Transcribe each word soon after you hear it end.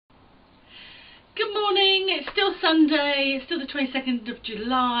Good morning, it's still Sunday, it's still the 22nd of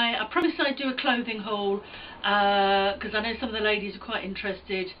July. I promised I'd do a clothing haul because I know some of the ladies are quite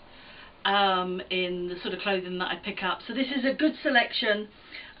interested in the sort of clothing that I pick up. So this is a good selection.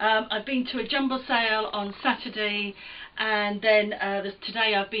 I've been to a Jumble sale on Saturday, and then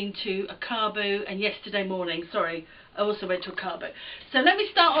today I've been to a car boot, and yesterday morning, sorry, I also went to a car boot. So let me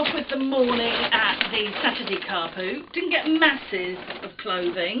start off with the morning at the Saturday car boot. Didn't get masses of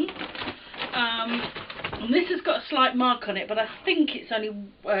clothing. And this has got a slight mark on it, but I think it's only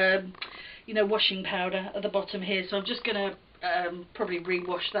washing powder at the bottom here, so I'm just going to probably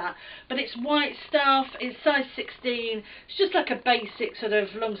rewash that. But it's white stuff, it's size 16, it's just like a basic sort of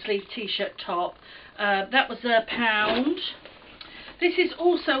long sleeve t-shirt top. That was £1. This is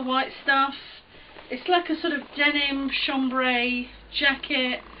also white stuff. It's like a sort of denim chambray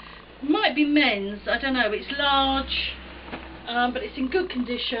jacket. Might be men's, I don't know. It's large, but it's in good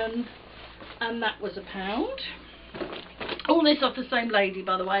condition, and that was £1. All this off the same lady,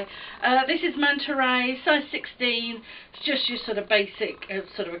 by the way. This is Manta Ray, size 16. It's just your sort of basic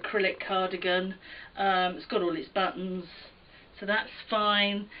sort of acrylic cardigan. It's got all its buttons, so that's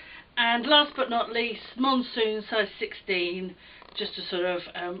fine. And last but not least, Monsoon, size 16. Just a sort of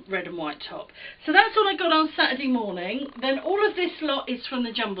red and white top. So that's all I got on Saturday morning. Then all of this lot is from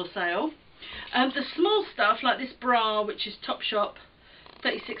the Jumble sale. The small stuff, like this bra, which is Topshop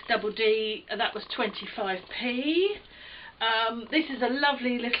 36 double D, that was 25p. This is a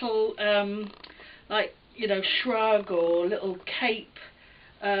lovely little shrug or little cape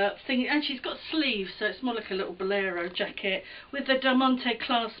thing. Actually, it's got sleeves, so it's more like a little bolero jacket with the Diamante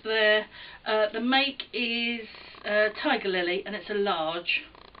clasp there. The make is Tiger Lily, and it's a large.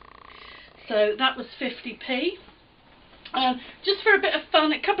 So that was 50p. Just for a bit of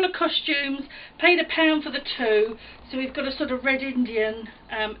fun, a couple of costumes, paid £1 for the two. So we've got a sort of Red Indian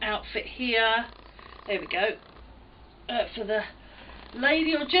outfit here. There we go. For the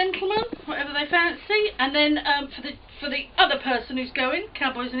lady or gentleman, whatever they fancy. And then for the other person who's going,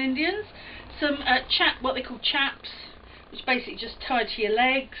 cowboys and Indians, some what they call chaps, which basically just tie to your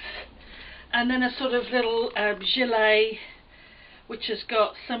legs. And then a sort of little gilet, which has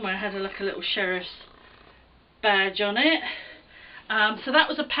got somewhere had like a little sheriff's badge on it. So that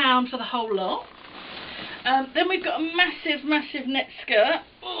was £1 for the whole lot. Then we've got a massive net skirt,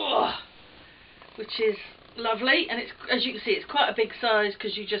 which is lovely, and it's, as you can see, it's quite a big size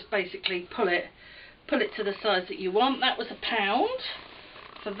because you just basically pull it to the size that you want. That was £1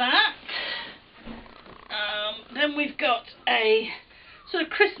 for that. Then we've got a sort of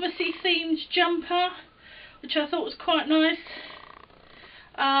Christmassy themed jumper, which I thought was quite nice.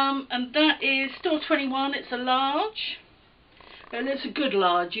 And that is store 21. It's a large. Well, it's a good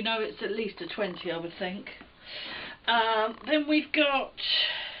large, you know, it's at least a 20, I would think. Then we've got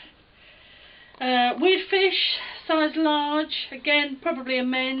Weird Fish, size large. Again, probably a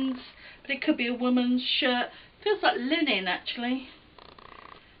men's, but it could be a woman's shirt. Feels like linen, actually.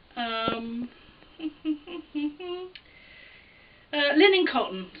 Linen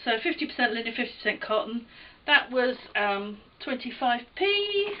cotton, so 50% linen, 50% cotton. That was 25p.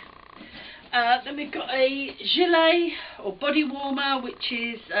 Then we've got a gilet or body warmer, which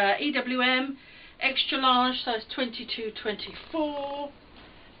is EWM, extra large, size 22-24.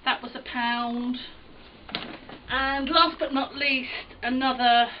 That was £1. And last but not least,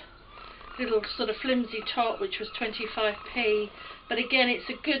 another little sort of flimsy top, which was 25p. But again, it's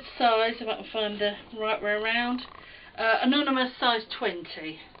a good size, if I can find the right way around. Anonymous, size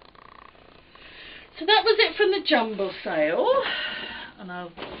 20. So that was it from the Jumble sale, and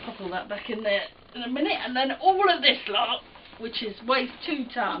I'll pop all that back in there in a minute. And then all of this lot, which weighs 2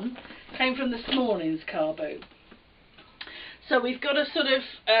 ton, came from this morning's car boot. So we've got a sort of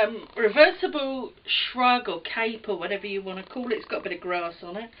reversible shrug or cape or whatever you want to call it. It's got a bit of grass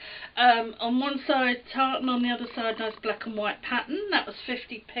on it. On one side tartan, on the other side nice black and white pattern. That was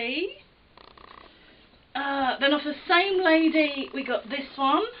 50p. Then off the same lady we got this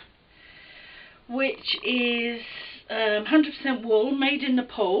one, which is 100% wool, made in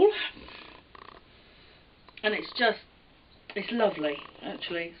Nepal, and it's lovely,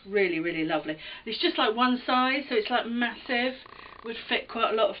 actually. It's really lovely. It's just like one size, so it's like massive, would fit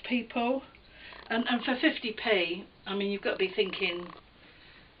quite a lot of people, and for 50p, I mean, you've got to be thinking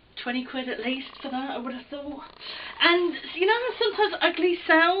 20 quid at least for that, I would have thought. And you know, sometimes ugly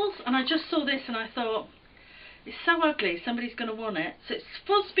sells, and I just saw this and I thought, it's so ugly, somebody's going to want it. So it's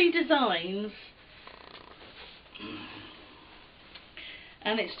Fosby Designs,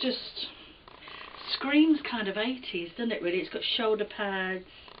 and it's just screams kind of 80s, doesn't it, really? It's got shoulder pads,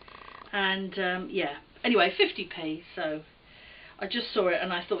 and yeah, anyway, 50p. So I just saw it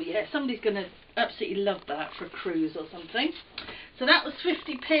and I thought, yeah, somebody's going to absolutely love that for a cruise or something. So that was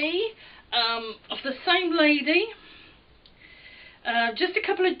 50p. Of the same lady. Just a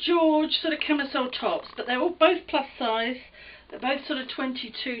couple of George sort of camisole tops, but they're all both plus size. They're both sort of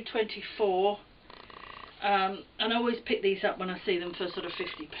 22, 24. And I always pick these up when I see them for sort of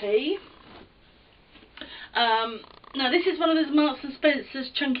 50p. Now this is one of those Marks and Spencer's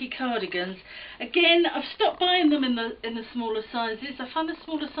chunky cardigans. Again, I've stopped buying them in the smaller sizes. I find the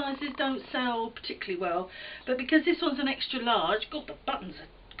smaller sizes don't sell particularly well, but because this one's an extra large, God, the buttons are,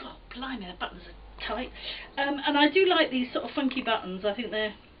 God blimey, the buttons are tight. And I do like these sort of funky buttons. I think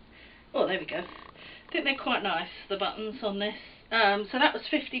they're, oh, there we go. I think they're quite nice, the buttons on this. So that was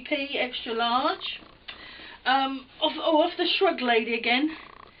 50p, extra large. Off the Shrug lady again.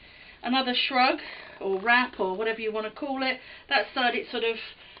 Another Shrug, or wrap, or whatever you want to call it. That side it's sort of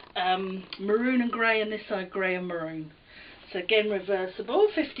maroon and grey, and this side grey and maroon. So again, reversible,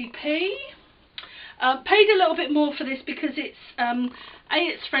 50p. Paid a little bit more for this because it's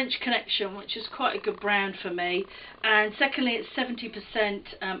it's French Connection, which is quite a good brand for me, and secondly it's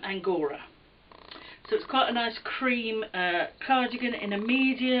 70% Angora. So it's quite a nice cream cardigan in a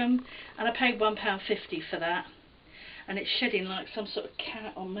medium, and I paid £1.50 for that. And it's shedding like some sort of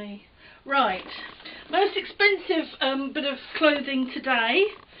cat on me. Right, most expensive bit of clothing today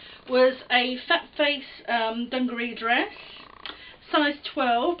was a fat face dungaree dress, size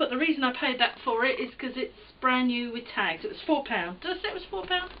 12, but the reason I paid that for it is because it's brand new with tags. It was £4. Did I say it was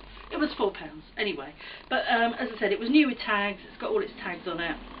 £4? It was £4 anyway. But as I said, it was new with tags. It's got all its tags on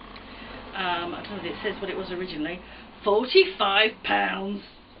it. I don't know if it says what it was originally. £45.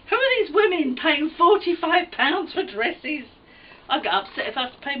 Who are these women paying £45 for dresses? I get upset if I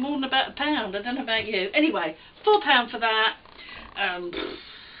have to pay more than about £1. I don't know about you. Anyway, £4 for that.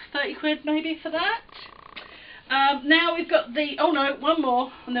 30 quid maybe for that. Now we've got the, oh no, one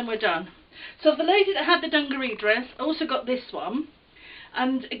more and then we're done. So the lady that had the dungaree dress also got this one.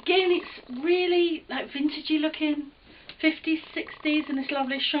 And again, it's really like vintagey looking. 50s, 60s in this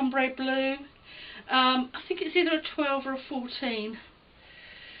lovely chambray blue. I think it's either a 12 or a 14.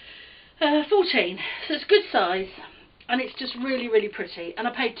 14, so it's good size, and it's just really, really pretty, and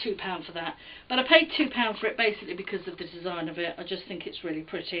I paid £2 for that. But I paid £2 for it basically because of the design of it. I just think it's really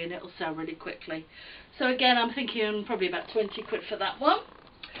pretty and it'll sell really quickly. So again, I'm thinking probably about 20 quid for that one.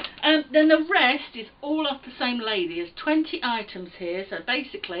 And then the rest is all off the same lady. There's 20 items here, so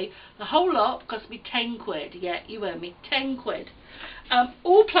basically the whole lot cost me 10 quid. Yeah, you heard me, 10 quid.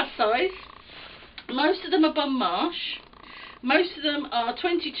 All plus size. Most of them are Bon Marche. Most of them are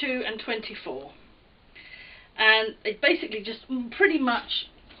 22 and 24. And it's basically just pretty much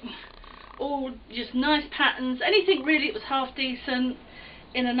all just nice patterns. Anything really that was half decent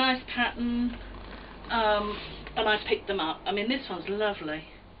in a nice pattern. And I picked them up. I mean, this one's lovely.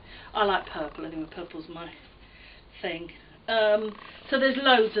 I like purple anyway. Purple's my thing. So there's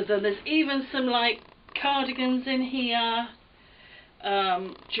loads of them. There's even some like cardigans in here.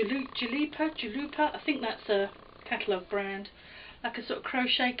 Jalupa, I think that's a catalogue brand, like a sort of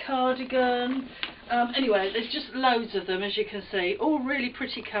crochet cardigan. Anyway, there's just loads of them, as you can see, all really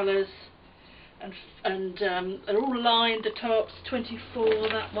pretty colours, and they're all lined. The tops 24,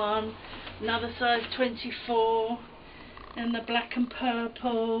 that one, another size 24, and the black and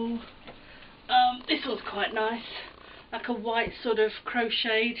purple. This one's quite nice, like a white sort of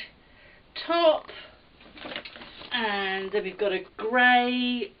crocheted top. And then we've got a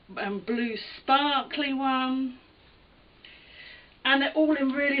grey and blue sparkly one. And they're all in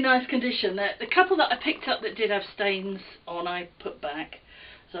really nice condition. The couple that I picked up that did have stains on, I put back.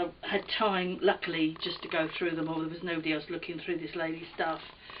 So I had time, luckily, just to go through them all. There was nobody else looking through this lady's stuff.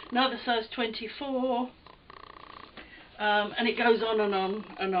 Another size 24. And it goes on and on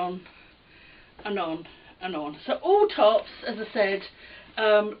and on and on and on. So all tops, as I said,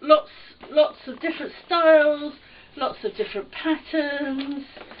 lots of different styles, lots of different patterns.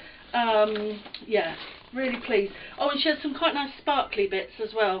 Yeah, really pleased. Oh, and she had some quite nice sparkly bits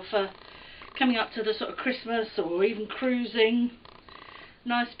as well for coming up to the sort of Christmas or even cruising.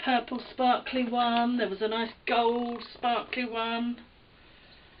 Nice purple sparkly one. There was a nice gold sparkly one,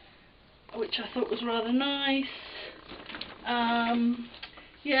 which I thought was rather nice.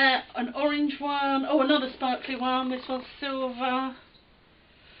 Yeah, an orange one. Oh, another sparkly one. This one's silver.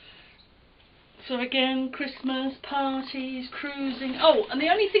 So again, Christmas, parties, cruising. Oh, and the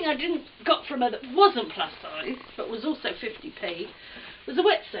only thing I didn't got from her that wasn't plus size, but was also 50p, was a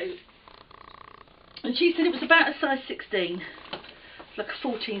wetsuit. And she said it was about a size 16. Like a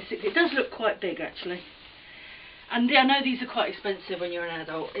 14, 16. It does look quite big, actually. And yeah, I know these are quite expensive when you're an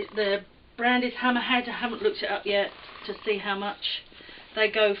adult. brand is Hammerhead. I haven't looked it up yet to see how much they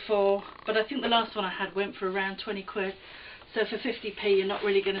go for, but I think the last one I had went for around 20 quid. So for 50p you're not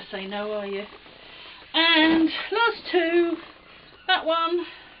really going to say no, are you? And last two, that one,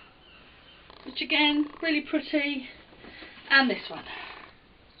 which again, really pretty, and this one.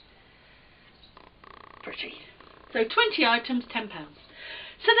 Pretty. So 20 items, £10.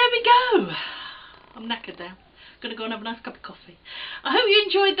 So there we go. I'm knackered now. Gonna go and have a nice cup of coffee. I hope you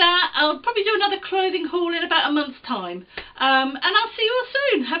enjoyed that. I'll probably do another clothing haul in about a month's time. And I'll see you all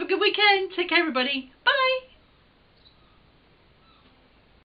soon. Have a good weekend. Take care, everybody. Bye.